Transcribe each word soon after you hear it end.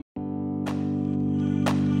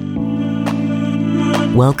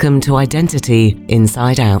Welcome to Identity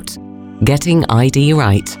Inside Out, Getting ID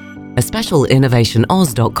Right, a special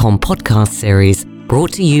InnovationOz.com podcast series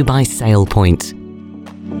brought to you by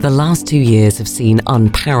SailPoint. The last 2 years have seen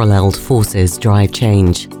unparalleled forces drive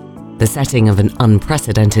change. The setting of an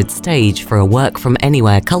unprecedented stage for a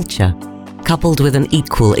work-from-anywhere culture, coupled with an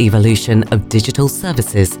equal evolution of digital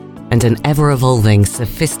services and an ever-evolving,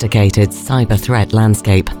 sophisticated cyber threat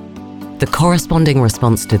landscape. The corresponding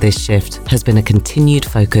response to this shift has been a continued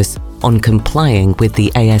focus on complying with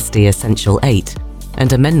the ASD Essential 8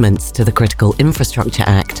 and amendments to the Critical Infrastructure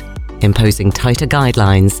Act, imposing tighter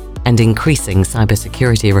guidelines and increasing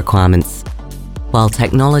cybersecurity requirements. While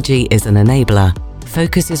technology is an enabler,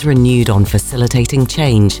 focus is renewed on facilitating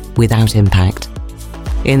change without impact.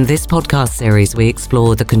 In this podcast series, we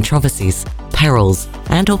explore the controversies, perils,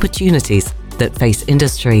 and opportunities that face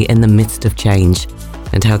industry in the midst of change,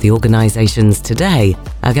 and how the organizations today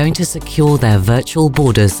are going to secure their virtual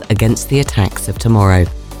borders against the attacks of tomorrow.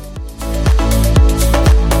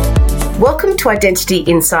 Welcome to Identity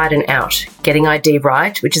Inside and Out, Getting ID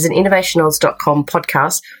Right, which is an InnovationOz.com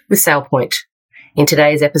podcast with SailPoint. In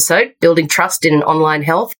today's episode, Building Trust in Online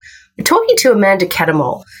Health, we're talking to Amanda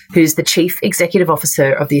Cattermole, who's the Chief Executive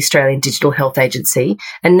Officer of the Australian Digital Health Agency,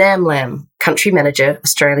 and Nam Lam, Country Manager,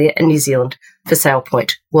 Australia and New Zealand for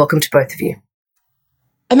SailPoint. Welcome to both of you.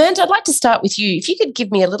 Amanda, I'd like to start with you. If you could give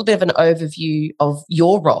me a little bit of an overview of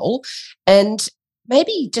your role, and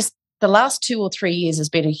maybe just the last 2 or 3 years has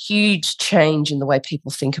been a huge change in the way people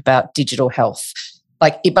think about digital health.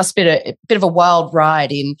 Like, it must have been a bit of a wild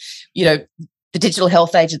ride in, the Digital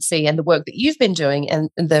Health Agency and the work that you've been doing and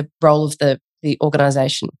the role of the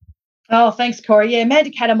organisation. Oh, thanks, Corey. Yeah, Amanda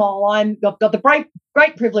Cattermole. I've got the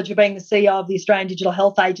great privilege of being the CEO of the Australian Digital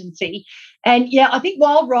Health Agency. And, I think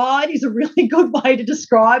wild ride is a really good way to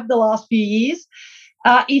describe the last few years.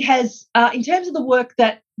 It has, in terms of the work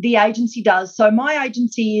that the agency does, so my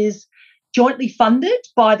agency is jointly funded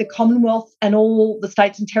by the Commonwealth and all the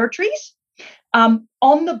states and territories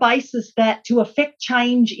on the basis that to affect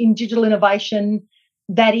change in digital innovation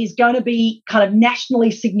that is going to be kind of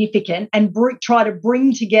nationally significant and try to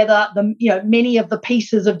bring together many of the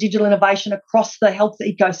pieces of digital innovation across the health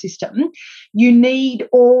ecosystem, you need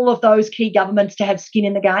all of those key governments to have skin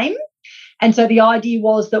in the game. And so the idea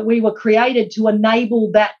was that we were created to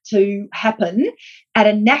enable that to happen at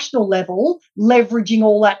a national level, leveraging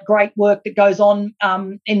all that great work that goes on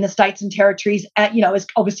in the states and territories, as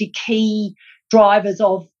obviously key drivers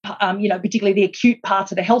of, particularly the acute parts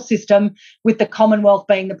of the health system, with the Commonwealth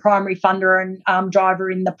being the primary funder and driver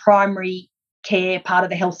in the primary care part of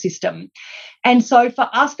the health system. And so for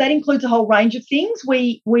us, that includes a whole range of things.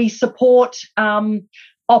 We support,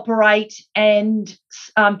 operate and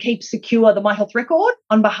keep secure the MyHealthRecord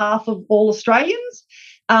on behalf of all Australians.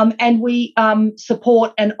 And we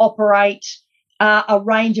support and operate a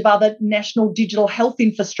range of other national digital health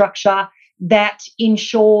infrastructure that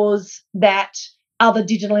ensures that other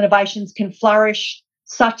digital innovations can flourish,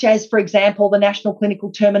 such as, for example, the National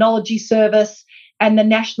Clinical Terminology Service and the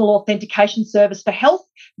National Authentication Service for Health,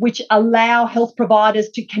 which allow health providers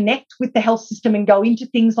to connect with the health system and go into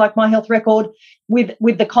things like MyHealthRecord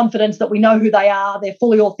with the confidence that we know who they are, they're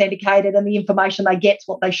fully authenticated, and the information they get is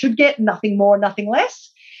what they should get, nothing more, nothing less,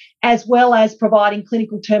 as well as providing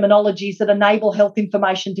clinical terminologies that enable health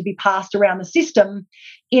information to be passed around the system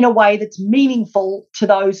in a way that's meaningful to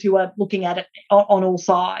those who are looking at it on all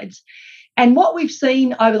sides. And what we've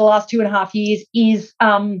seen over the last 2.5 years is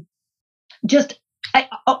just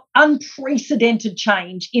unprecedented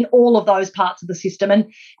change in all of those parts of the system.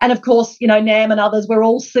 And of course, Nam and others, we're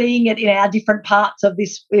all seeing it in our different parts of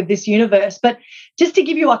this universe. But just to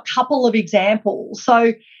give you a couple of examples,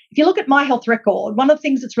 so if you look at MyHealthRecord, one of the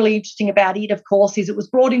things that's really interesting about it, of course, is it was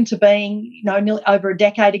brought into being, nearly over a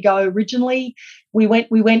decade ago originally. We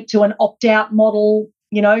went to an opt-out model,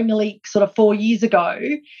 nearly sort of 4 years ago.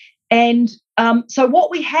 And so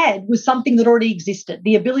what we had was something that already existed,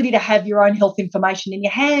 the ability to have your own health information in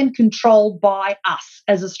your hand, controlled by us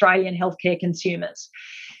as Australian healthcare consumers.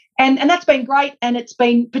 And that's been great, and it's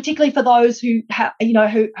been particularly for those who have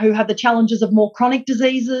the challenges of more chronic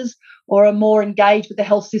diseases or are more engaged with the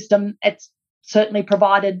health system. It's certainly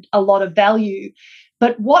provided a lot of value.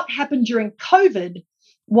 But what happened during COVID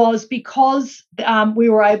was because we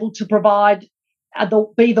were able to provide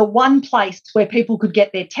be the one place where people could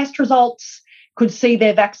get their test results, could see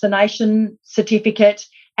their vaccination certificate,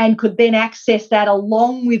 and could then access that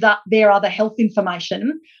along with their other health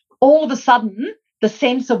information. All of a sudden, the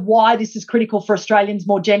sense of why this is critical for Australians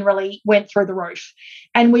more generally went through the roof.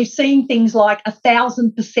 And we've seen things like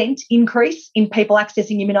 1,000% increase in people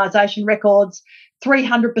accessing immunisation records,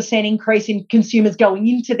 300% increase in consumers going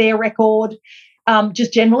into their record,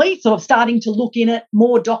 just generally sort of starting to look in it,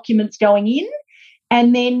 more documents going in.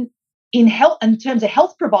 And then in terms of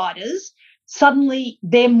health providers, suddenly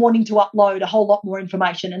them wanting to upload a whole lot more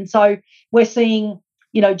information. And so we're seeing,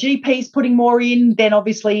 GPs putting more in, then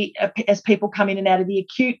obviously as people come in and out of the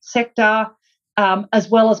acute sector, as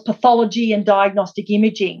well as pathology and diagnostic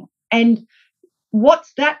imaging. And what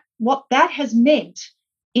that has meant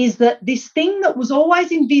is that this thing that was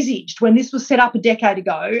always envisaged when this was set up a decade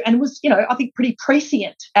ago, and was, I think pretty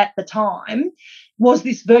prescient at the time, was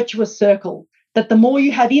this virtuous circle, that the more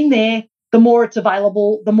you have in there, the more it's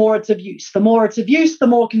available, the more it's of use. The more it's of use, the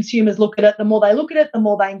more consumers look at it. The more they look at it, the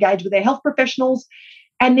more they engage with their health professionals.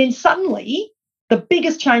 And then suddenly, the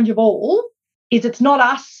biggest change of all is it's not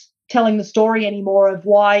us telling the story anymore of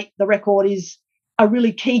why the record is a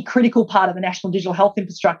really key, critical part of the national digital health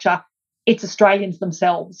infrastructure. It's Australians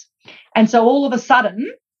themselves. And so all of a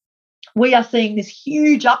sudden, we are seeing this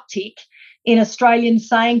huge uptick in Australians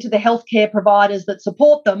saying to the healthcare providers that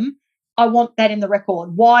support them, I want that in the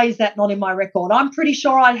record. Why is that not in my record? I'm pretty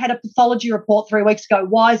sure I had a pathology report 3 weeks ago.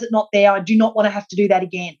 Why is it not there? I do not want to have to do that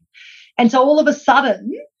again. And so all of a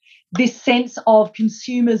sudden, this sense of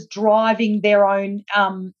consumers driving their own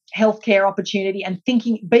healthcare opportunity and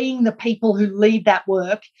being the people who lead that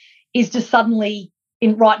work is just suddenly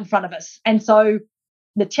right in front of us. And so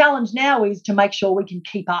the challenge now is to make sure we can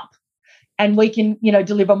keep up and we can,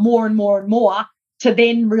 deliver more and more and more to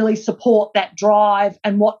then really support that drive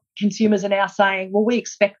and what consumers are now saying, well, we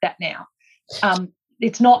expect that now.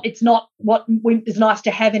 It's not what is nice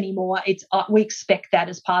to have anymore. It's we expect that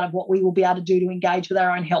as part of what we will be able to do to engage with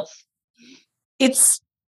our own health. It's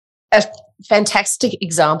a fantastic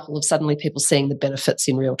example of suddenly people seeing the benefits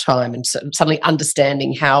in real time and suddenly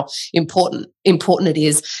understanding how important it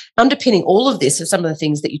is. Underpinning all of this are some of the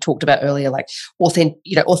things that you talked about earlier, like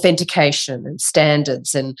authentication and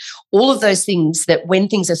standards and all of those things that when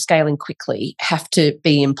things are scaling quickly have to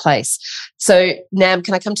be in place. So, Nam,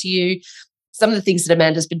 can I come to you? Some of the things that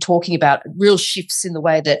Amanda's been talking about, real shifts in the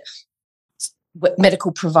way that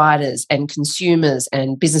medical providers and consumers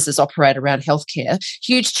and businesses operate around healthcare,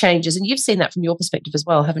 huge changes. And you've seen that from your perspective as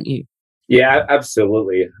well, haven't you? Yeah,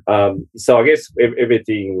 absolutely. So I guess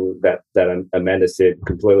everything that Amanda said,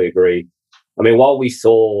 completely agree. I mean, while we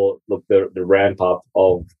saw the ramp up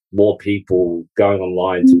of more people going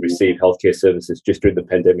online to receive healthcare services just during the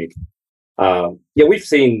pandemic, we've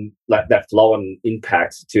seen like that flow-on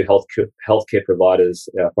impact to healthcare providers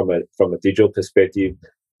from a digital perspective.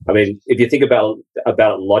 I mean, if you think about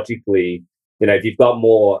it logically, if you've got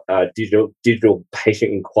more digital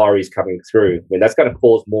patient inquiries coming through, I mean, that's going to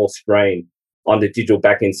cause more strain on the digital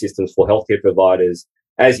back-end systems for healthcare providers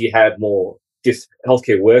as you have more just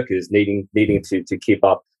healthcare workers needing to keep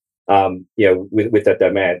up, with that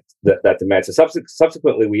demand. That demand. So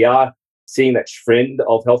subsequently, we are seeing that trend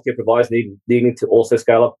of healthcare providers needing to also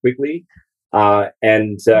scale up quickly,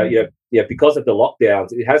 because of the lockdowns,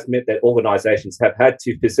 it has meant that organisations have had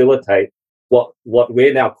to facilitate what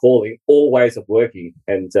we're now calling all ways of working.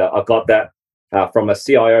 And I got that from a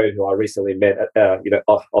CIO who I recently met, of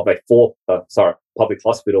a public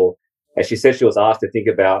hospital, and she said she was asked to think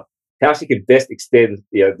about how she could best extend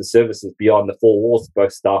the services beyond the four walls of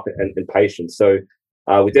both staff and patients. So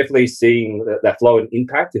we're definitely seeing that flow and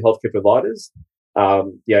impact to healthcare providers.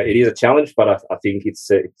 It is a challenge, but I think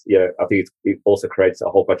it also creates a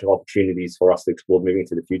whole bunch of opportunities for us to explore moving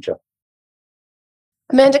into the future.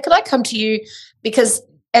 Amanda, could I come to you? Because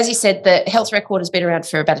as you said, the health record has been around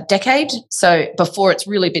for about a decade, so before it's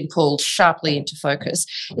really been pulled sharply into focus.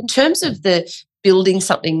 In terms of the building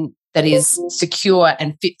something that is secure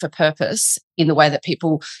and fit for purpose in the way that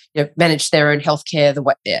people manage their own healthcare, the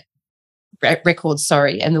way records,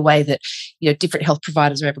 and the way that different health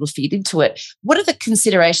providers are able to feed into it. What are the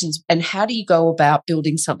considerations, and how do you go about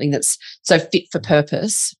building something that's so fit for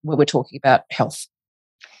purpose when we're talking about health?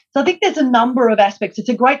 So I think there's a number of aspects. It's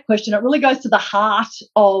a great question. It really goes to the heart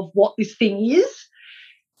of what this thing is.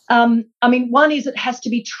 One is it has to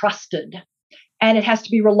be trusted and it has to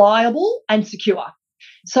be reliable and secure.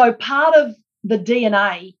 So part of the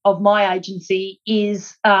DNA of my agency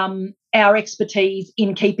is our expertise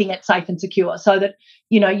in keeping it safe and secure, so that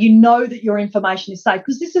you know that your information is safe,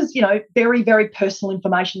 because this is very, very personal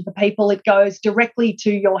information for people. It goes directly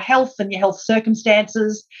to your health and your health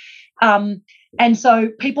circumstances, and so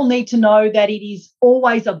people need to know that it is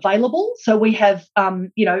always available. So we have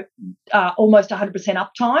almost 100%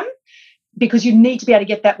 uptime, because you need to be able to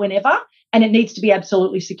get that whenever. and it needs to be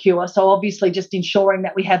absolutely secure. So obviously just ensuring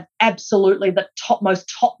that we have absolutely the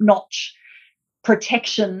most top-notch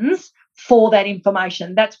protections for that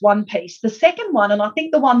information. That's one piece. The second one, and I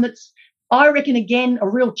think the one that's, I reckon, again, a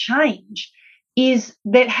real change, is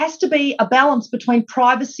there has to be a balance between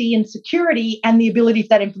privacy and security and the ability for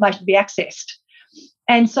that information to be accessed.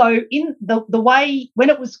 And so in the way, when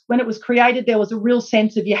it was created, there was a real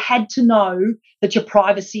sense of you had to know that your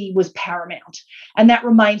privacy was paramount. And that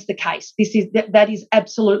remains the case. That is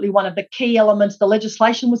absolutely one of the key elements. The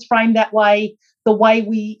legislation was framed that way. The way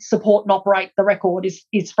we support and operate the record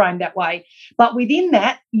is framed that way. But within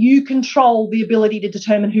that, you control the ability to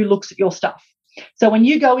determine who looks at your stuff. So when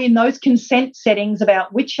you go in those consent settings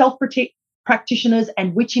about which health practitioners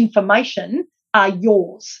and which information are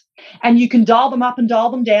yours, and you can dial them up and dial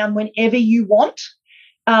them down whenever you want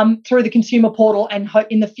through the consumer portal, and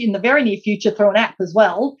in the very near future through an app as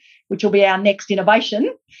well, which will be our next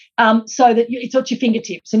innovation, so that it's at your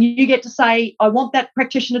fingertips and you get to say, I want that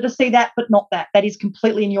practitioner to see that, but not that. That is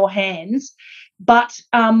completely in your hands. But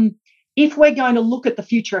if we're going to look at the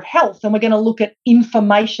future of health and we're going to look at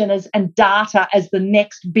information and data as the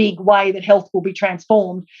next big way that health will be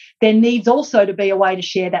transformed, there needs also to be a way to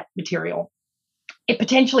share that material. It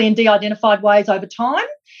potentially in de-identified ways over time,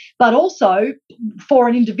 but also for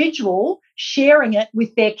an individual sharing it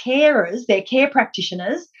with their carers, their care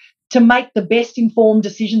practitioners, to make the best informed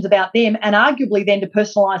decisions about them and arguably then to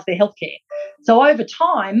personalise their healthcare. So over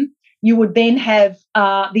time, you would then have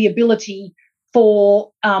the ability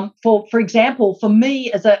for example, for me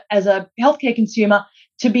as a healthcare consumer,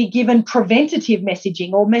 to be given preventative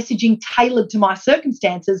messaging or messaging tailored to my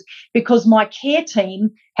circumstances because my care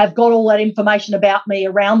team have got all that information about me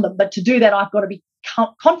around them. But to do that, I've got to be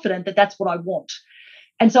confident that that's what I want.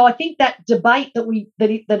 And so I think that debate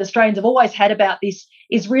that Australians have always had about this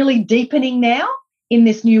is really deepening now in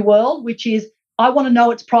this new world, which is I want to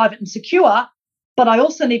know it's private and secure, but I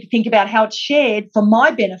also need to think about how it's shared for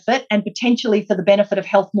my benefit and potentially for the benefit of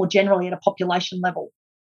health more generally at a population level.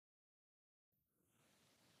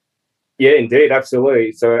 Yeah, indeed,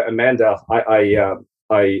 absolutely. So, Amanda,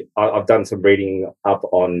 I've done some reading up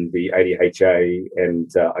on the ADHA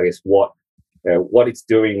and I guess what it's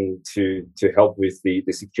doing to help with the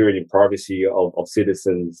security and privacy of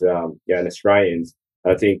citizens and Australians.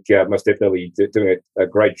 I think most definitely doing a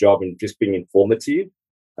great job in just being informative,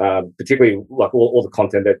 particularly like all the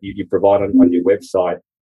content that you provide on your website.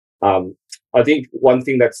 I think one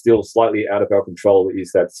thing that's still slightly out of our control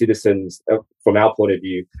is that citizens, from our point of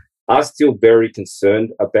view, are still very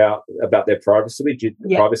concerned about their privacy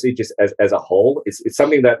just as a whole. It's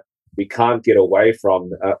something that we can't get away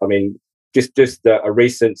from. I mean, just a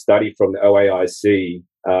recent study from the OAIC,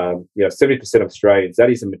 70% of Australians, that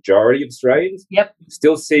is a majority of Australians,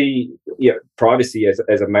 still see privacy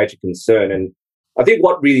as a major concern. And I think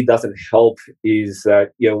what really doesn't help is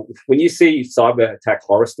when you see cyber attack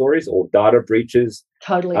horror stories or data breaches,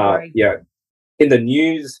 totally agree. In the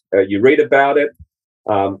news, you read about it.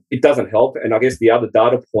 It doesn't help. And I guess the other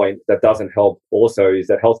data point that doesn't help also is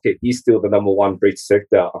that healthcare is still the number one breach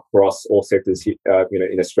sector across all sectors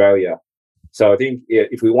in Australia. So I think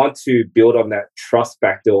if we want to build on that trust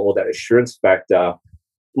factor or that assurance factor,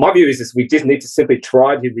 my view is we just need to simply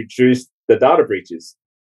try to reduce the data breaches,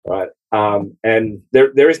 right? And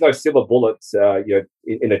there is no silver bullet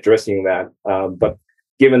in addressing that. But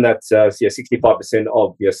given that 65%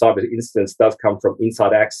 of cyber incidents does come from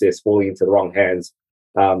inside access falling into the wrong hands,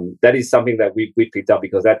 that is something that we picked up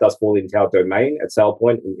because that does fall into our domain at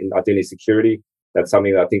SailPoint in identity security. That's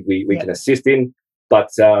something that I think we can assist in. But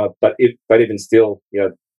even still,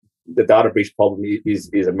 the data breach problem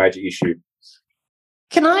is a major issue.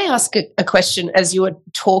 Can I ask a question as you were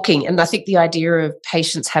talking? And I think the idea of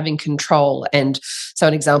patients having control, and so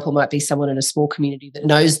an example might be someone in a small community that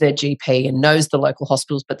knows their GP and knows the local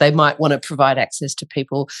hospitals, but they might want to provide access to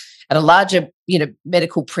people at a larger,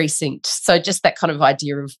 medical precinct. So just that kind of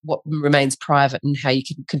idea of what remains private and how you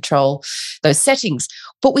can control those settings.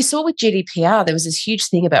 But we saw with GDPR, there was this huge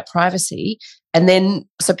thing about privacy. And then,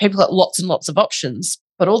 so people got lots and lots of options.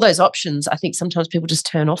 But all those options, I think sometimes people just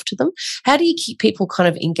turn off to them. How do you keep people kind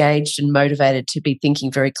of engaged and motivated to be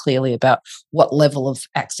thinking very clearly about what level of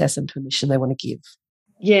access and permission they want to give?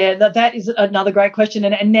 Yeah, that is another great question.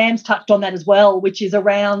 And Nam's touched on that as well, which is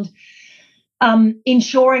around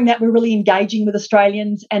ensuring that we're really engaging with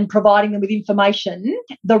Australians and providing them with information,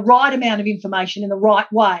 the right amount of information in the right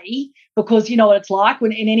way, because you know what it's like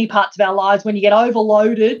when in any parts of our lives, when you get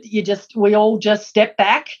overloaded, we all just step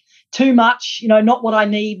back. Too much, not what I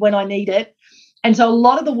need when I need it. And so a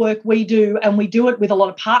lot of the work we do, and we do it with a lot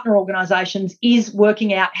of partner organisations, is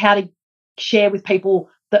working out how to share with people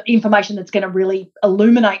the information that's going to really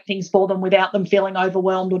illuminate things for them without them feeling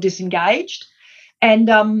overwhelmed or disengaged. And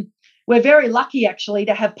we're very lucky, actually,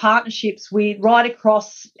 to have partnerships with right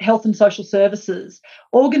across health and social services,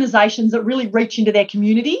 organisations that really reach into their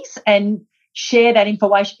communities and share that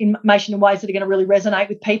information in ways that are going to really resonate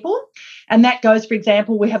with people. And that goes, for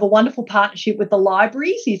example, we have a wonderful partnership with the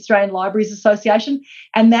libraries, the Australian Libraries Association,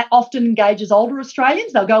 and that often engages older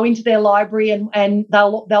Australians. They'll go into their library and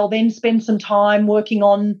they'll then spend some time working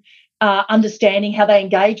on understanding how they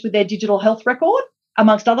engage with their digital health record,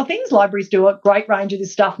 amongst other things. Libraries do a great range of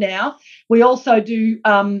this stuff now. We also do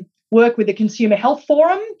work with the Consumer Health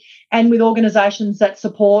Forum and with organisations that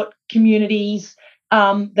support communities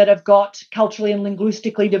that have got culturally and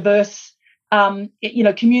linguistically diverse,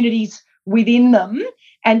 communities within them,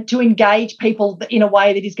 and to engage people in a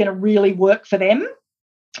way that is going to really work for them.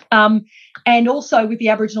 And also with the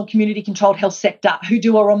Aboriginal community controlled health sector, who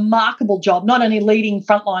do a remarkable job, not only leading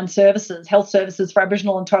frontline services, health services for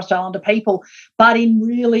Aboriginal and Torres Strait Islander people, but in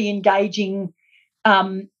really engaging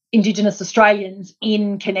Indigenous Australians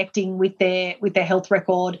in connecting with their health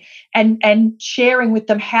record and sharing with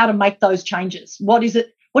them how to make those changes. What is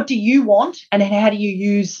it? What do you want? And how do you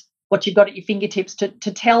use what you've got at your fingertips to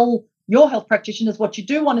tell your health practitioners what you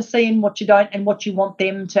do want to see and what you don't, and what you want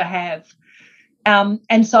them to have.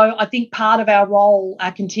 And so I think part of our role,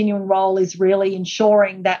 our continuing role, is really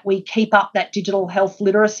ensuring that we keep up that digital health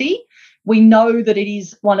literacy. We know that it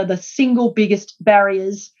is one of the single biggest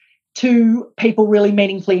barriers to people really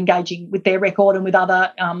meaningfully engaging with their record and with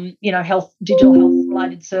other, digital health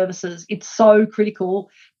related services. It's so critical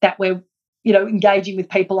that we're, engaging with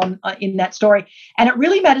people in that story. And it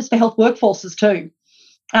really matters for health workforces too.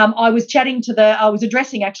 I was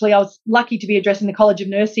lucky to be addressing the College of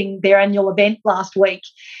Nursing, their annual event last week.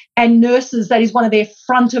 And nurses, that is one of their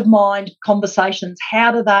front of mind conversations.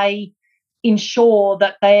 How do they ensure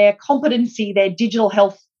that their competency, their digital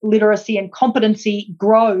health literacy and competency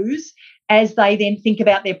grows as they then think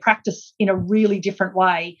about their practice in a really different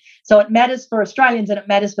way? So it matters for Australians, and it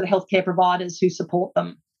matters for the healthcare providers who support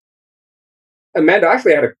them. Amanda, I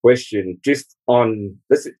actually had a question just on,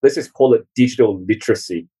 let's just call it digital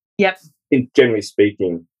literacy. Yep. Generally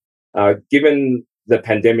speaking, given the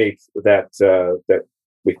pandemic that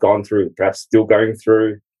we've gone through, perhaps still going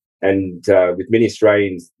through, and with many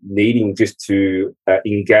Australians needing just to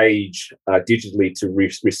engage digitally to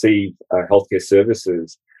receive healthcare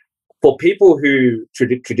services, for people who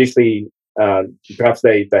traditionally perhaps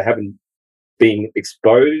they haven't been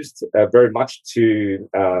exposed very much to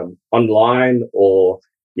online or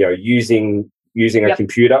using a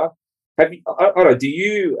computer. Have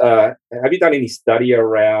you have you done any study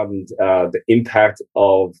around the impact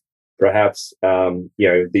of perhaps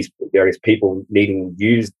these people needing to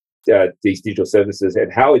use these digital services,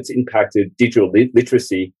 and how it's impacted digital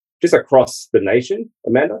literacy just across the nation,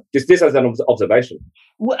 Amanda? Just this as an observation.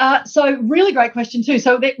 So really great question too.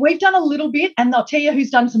 So we've done a little bit, and I'll tell you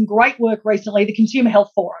who's done some great work recently, the Consumer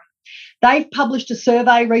Health Forum. They've published a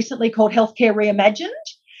survey recently called Healthcare Reimagined,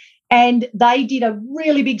 and they did a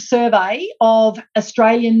really big survey of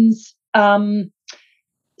Australians'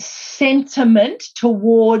 sentiment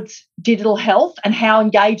towards digital health and how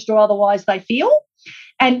engaged or otherwise they feel.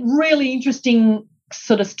 And really interesting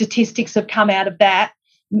sort of statistics have come out of that.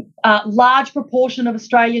 Large proportion of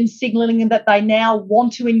Australians signalling that they now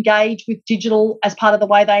want to engage with digital as part of the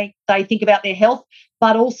way they think about their health,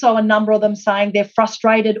 but also a number of them saying they're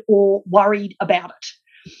frustrated or worried about it.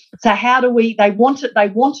 So how do they want it,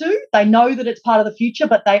 they know that it's part of the future,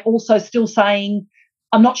 but they also still saying,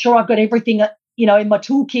 I'm not sure I've got everything in my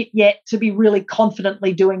toolkit yet to be really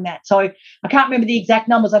confidently doing that. So I can't remember the exact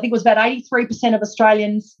numbers. I think it was about 83% of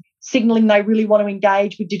Australians signalling they really want to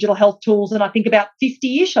engage with digital health tools, and I think about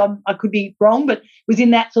 50-ish, I could be wrong, but was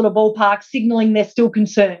in that sort of ballpark, signalling they're still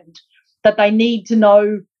concerned, that they need to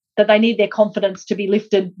know, that they need their confidence to be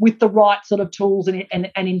lifted with the right sort of tools and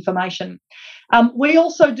information. We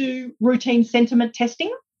also do routine sentiment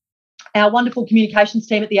testing. Our wonderful communications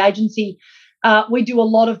team at the agency, we do a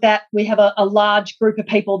lot of that. We have a large group of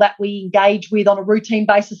people that we engage with on a routine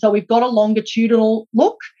basis, so we've got a longitudinal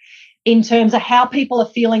look in terms of how people are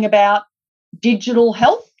feeling about digital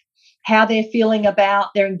health, how they're feeling about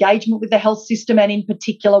their engagement with the health system, and in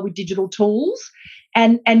particular with digital tools.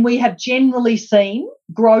 And we have generally seen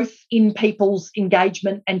growth in people's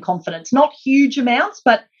engagement and confidence. Not huge amounts,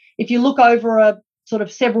 but if you look over a sort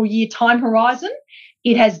of several year time horizon,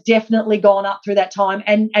 it has definitely gone up through that time.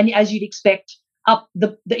 And as you'd expect,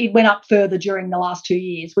 it went up further during the last 2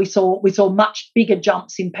 years. We saw much bigger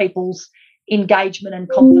jumps in people's engagement and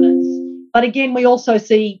confidence. But again, we also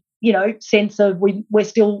see, sense of we've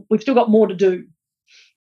still got more to do.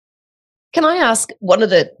 Can I ask, one of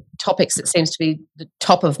the topics that seems to be the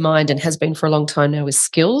top of mind and has been for a long time now is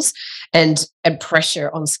skills and pressure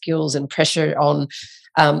on skills and pressure on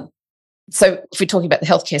so if we're talking about the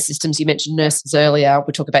healthcare systems, you mentioned nurses earlier,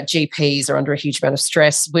 we talk about GPs are under a huge amount of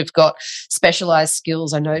stress. We've got specialised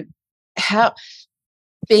skills. I know how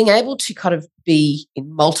being able to kind of be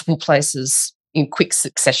in multiple places in quick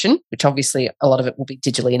succession, which obviously a lot of it will be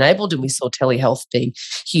digitally enabled, and we saw telehealth being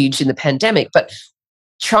huge in the pandemic, but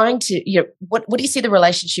trying to, what do you see the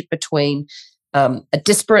relationship between a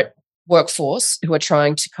disparate workforce who are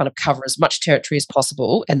trying to kind of cover as much territory as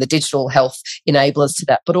possible and the digital health enablers to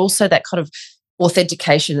that, but also that kind of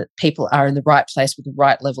authentication that people are in the right place with the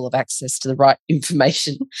right level of access to the right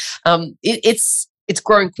information. It's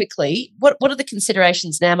growing quickly. What are the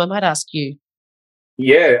considerations now? I might ask you.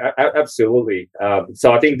 Yeah, absolutely.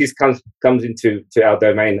 So I think this comes into our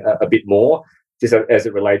domain a bit more, just as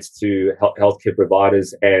it relates to healthcare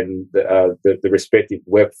providers and the respective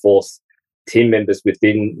workforce team members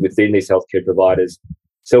within these healthcare providers.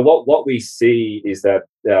 So what we see is that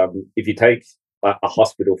if you take a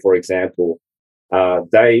hospital, for example,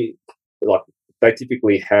 they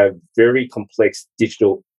typically have very complex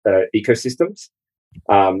digital ecosystems.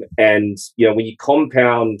 And when you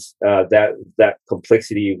compound that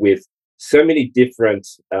complexity with so many different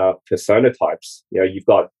persona types, you've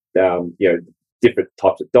got different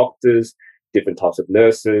types of doctors, different types of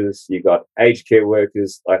nurses, you've got aged care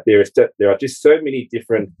workers. Like there are just so many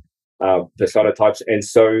different persona types, and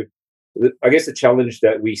so I guess the challenge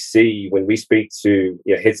that we see when we speak to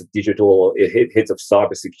heads of digital or heads of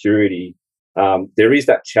cybersecurity, there is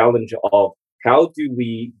that challenge of how do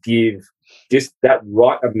we give just that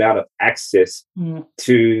right amount of access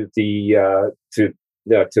to the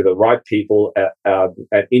right people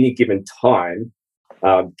at any given time,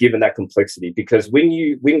 given that complexity. Because when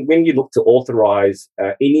you look to authorize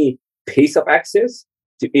any piece of access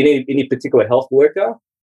to any particular health worker,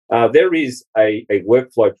 there is a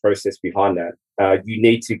workflow process behind that. You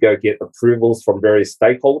need to go get approvals from various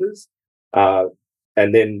stakeholders,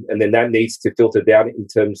 and then that needs to filter down in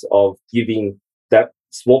terms of giving that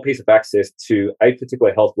small piece of access to a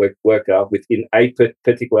particular health worker within a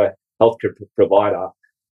particular healthcare provider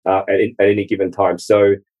at any given time.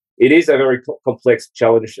 So it is a very complex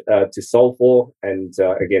challenge to solve for, and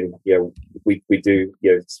again, we do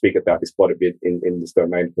speak about this quite a bit in this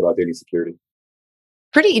domain for identity security.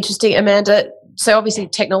 Pretty interesting, Amanda. So obviously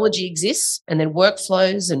technology exists, and then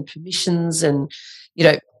workflows and permissions and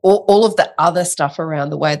all of the other stuff around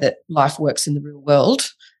the way that life works in the real world.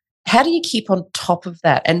 How do you keep on top of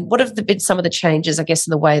that? And what have been some of the changes, I guess,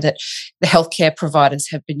 in the way that the healthcare providers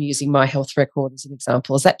have been using MyHealthRecord as an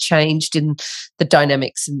example? Has that changed in the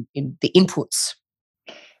dynamics and in the inputs?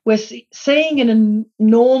 We're seeing an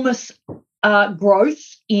enormous growth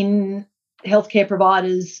in healthcare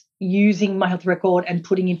providers using MyHealthRecord and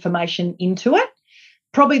putting information into it.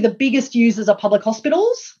 Probably the biggest users are public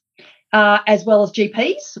hospitals, as well as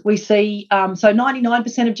GPs. We see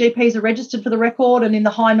 99% of GPs are registered for the record, and in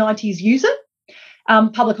the high 90s use it.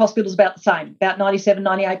 Public hospitals about the same. About 97,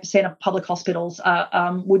 98% of public hospitals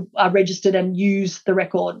are registered and use the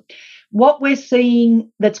record. What we're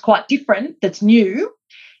seeing that's quite different, that's new,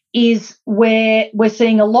 is where we're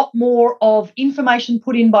seeing a lot more of information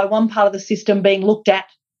put in by one part of the system being looked at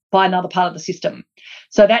by another part of the system.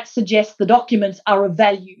 So that suggests the documents are of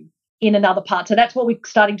value in another part. So that's what we're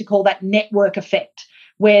starting to call that network effect,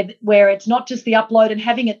 where it's not just the upload and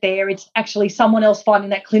having it there, it's actually someone else finding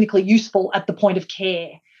that clinically useful at the point of care.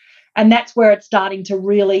 And that's where it's starting to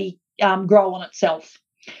really grow on itself.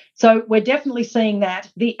 So we're definitely seeing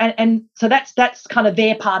that. And so that's kind of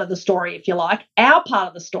their part of the story, if you like. Our part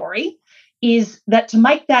of the story is that to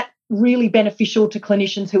make that really beneficial to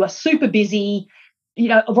clinicians who are super busy,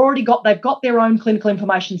 they've got their own clinical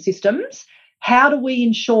information systems. How do we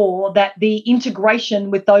ensure that the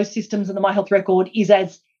integration with those systems in the MyHealthRecord is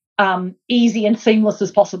as easy and seamless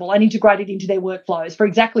as possible and integrated into their workflows for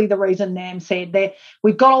exactly the reason Nam said.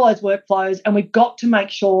 We've got all those workflows, and we've got to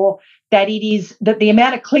make sure that that the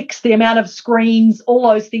amount of clicks, the amount of screens, all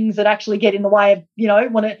those things that actually get in the way of,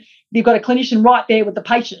 when you've got a clinician right there with the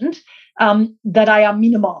patient, that they are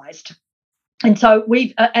minimised. And so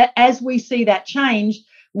as we see that change,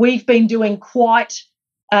 we've been doing quite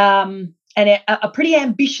a pretty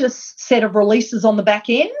ambitious set of releases on the back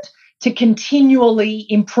end to continually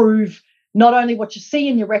improve not only what you see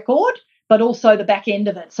in your record, but also the back end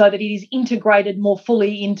of it, so that it is integrated more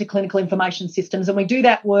fully into clinical information systems. And we do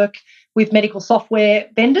that work with medical software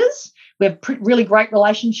vendors. We have really great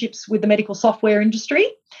relationships with the medical software industry,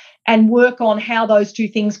 and work on how those two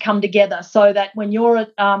things come together, so that when you're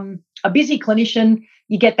a busy clinician,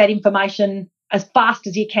 you get that information as fast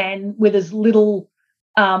as you can with as little,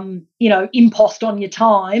 impost on your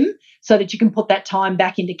time so that you can put that time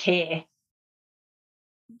back into care.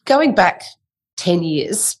 Going back 10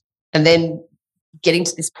 years and then getting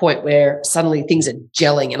to this point where suddenly things are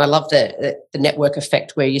gelling, and I love the network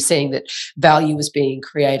effect where you're seeing that value is being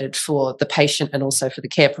created for the patient and also for the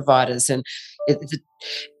care providers. And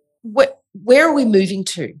where are we moving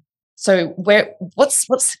to? So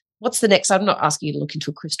what's the next? I'm not asking you to look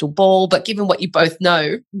into a crystal ball, but given what you both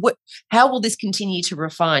know, how will this continue to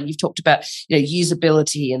refine? You've talked about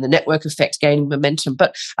usability and the network effect gaining momentum,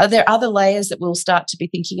 but are there other layers that we'll start to be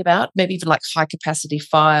thinking about? Maybe even like high capacity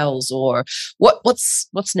files, or what's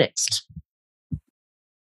next?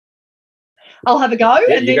 I'll have a go,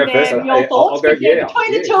 and then your thoughts.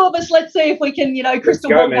 Between the two of us, let's see if we can,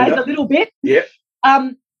 crystal ball gaze a little bit. Yeah.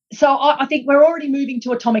 So I think we're already moving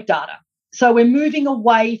to atomic data. So we're moving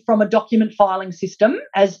away from a document filing system,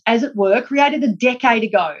 as it were, created a decade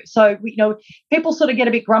ago. So people sort of get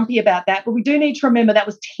a bit grumpy about that, but we do need to remember that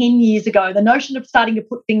was 10 years ago. The notion of starting to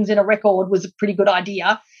put things in a record was a pretty good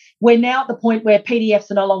idea. We're now at the point where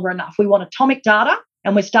PDFs are no longer enough. We want atomic data,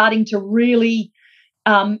 and we're starting to really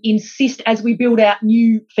insist, as we build out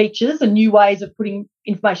new features and new ways of putting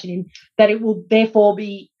information in, that it will therefore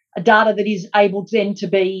be a data that is able then to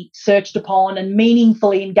be searched upon and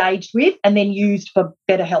meaningfully engaged with and then used for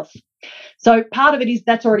better health. So part of it is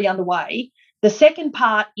that's already underway. The second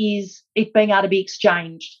part is it being able to be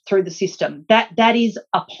exchanged through the system. That is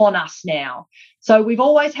upon us now. So we've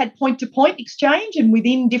always had point-to-point exchange, and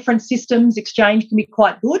within different systems, exchange can be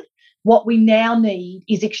quite good. What we now need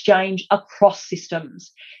is exchange across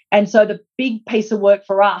systems. And so the big piece of work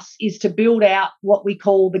for us is to build out what we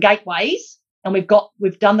call the gateways, and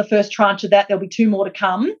we've done the first tranche of that. There'll be 2 more to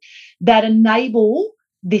come that enable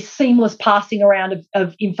this seamless passing around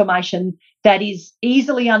of information that is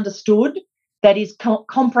easily understood, that is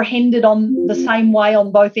comprehended on the same way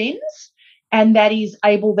on both ends, and that is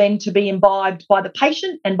able then to be imbibed by the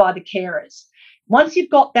patient and by the carers. Once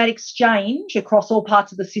you've got that exchange across all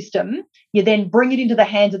parts of the system, you then bring it into the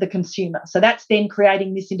hands of the consumer. So that's then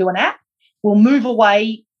creating this into an app. We'll move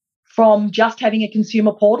away from just having a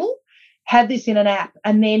consumer portal, have this in an app,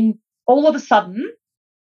 and then all of a sudden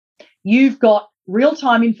you've got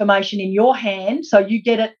real-time information in your hand, so you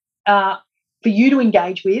get it for you to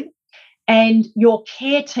engage with, and your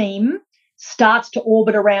care team starts to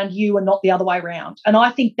orbit around you and not the other way around. And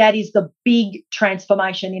I think that is the big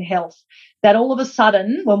transformation in health, that all of a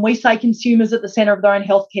sudden, when we say consumers at the centre of their own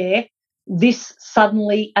healthcare, this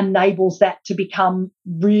suddenly enables that to become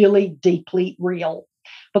really deeply real.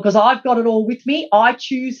 Because I've got it all with me. I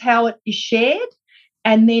choose how it is shared,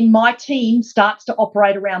 and then my team starts to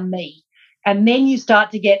operate around me. And then you start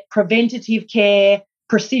to get preventative care,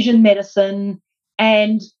 precision medicine,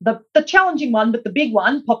 and the challenging one, but the big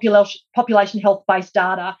one, population health-based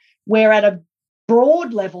data, where at a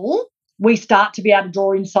broad level, we start to be able to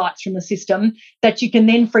draw insights from the system that you can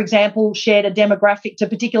then, for example, share to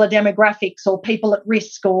particular demographics or people at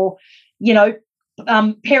risk, or,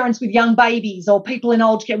 parents with young babies or people in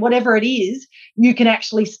old care, whatever it is. You can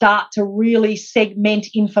actually start to really segment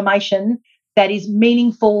information that is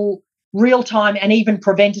meaningful, real-time, and even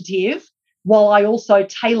preventative, while I also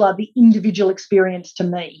tailor the individual experience to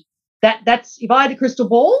me. That's, if I had a crystal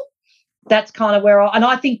ball, that's kind of where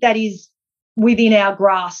I think that is within our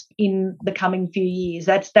grasp in the coming few years.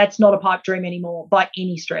 That's not a pipe dream anymore by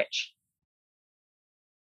any stretch.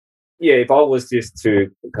 Yeah, if I was just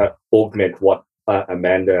to kind of augment what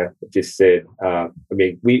Amanda just said,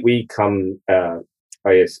 we come, at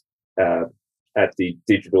the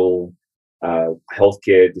digital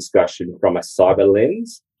healthcare discussion from a cyber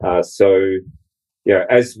lens. So,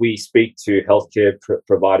 as we speak to healthcare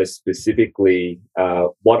providers specifically,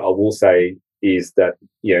 what I will say is that,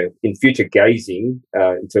 in future gazing,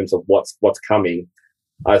 in terms of what's coming,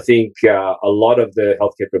 I think a lot of the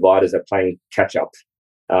healthcare providers are playing catch up.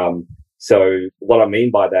 So what I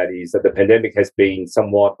mean by that is that the pandemic has been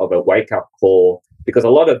somewhat of a wake-up call, because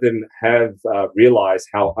a lot of them have realised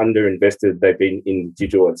how underinvested they've been in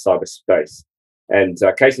digital and cyberspace. And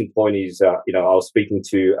case in point is, I was speaking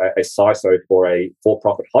to a CISO for a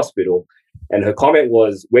for-profit hospital, and her comment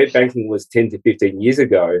was, where banking was 10 to 15 years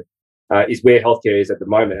ago is where healthcare is at the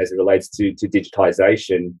moment as it relates to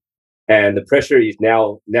digitisation. And the pressure is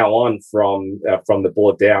now on from the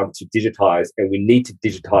board down to digitise, and we need to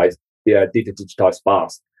digitise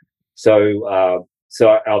fast. So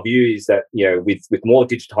our view is that, with more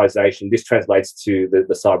digitisation, this translates to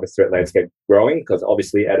the cyber threat landscape growing, because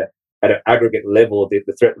obviously at an aggregate level, the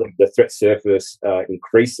threat surface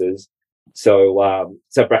increases. So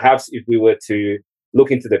perhaps if we were to look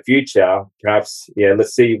into the future, perhaps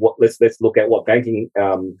let's look at what banking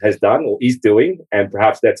has done or is doing, and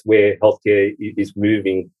perhaps that's where healthcare is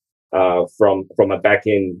moving from a back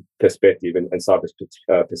end perspective and cyber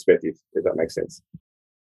perspective. If that makes sense.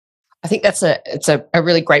 I think it's a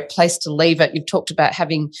really great place to leave it. You've talked about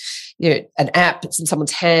having, an app, it's in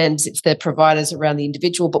someone's hands, it's their providers around the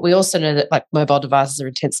individual, but we also know that like mobile devices are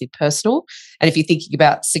intensely personal. And if you're thinking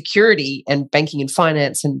about security and banking and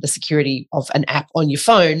finance and the security of an app on your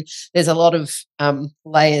phone, there's a lot of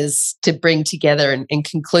layers to bring together and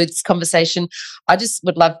conclude this conversation. I just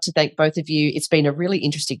would love to thank both of you. It's been a really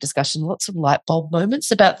interesting discussion, lots of light bulb moments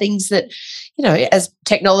about things that, as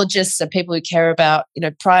technologists and people who care about,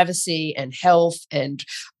 privacy and health and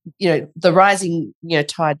the rising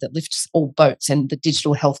tide that lifts all boats, and the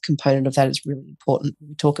digital health component of that is really important when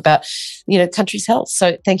we talk about country's health.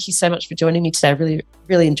 So thank you so much for joining me today. I really,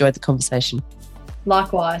 really enjoyed the conversation.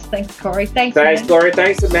 Likewise. Thanks, Corey. Thanks, Corey.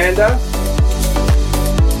 Thanks, Amanda.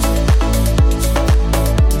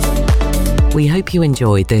 We hope you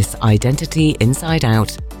enjoyed this Identity Inside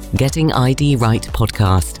Out, Getting ID Right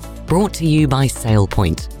podcast, brought to you by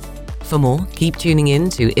SailPoint. For more, keep tuning in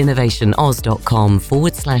to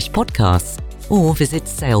innovationoz.com/podcasts or visit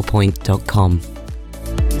sailpoint.com.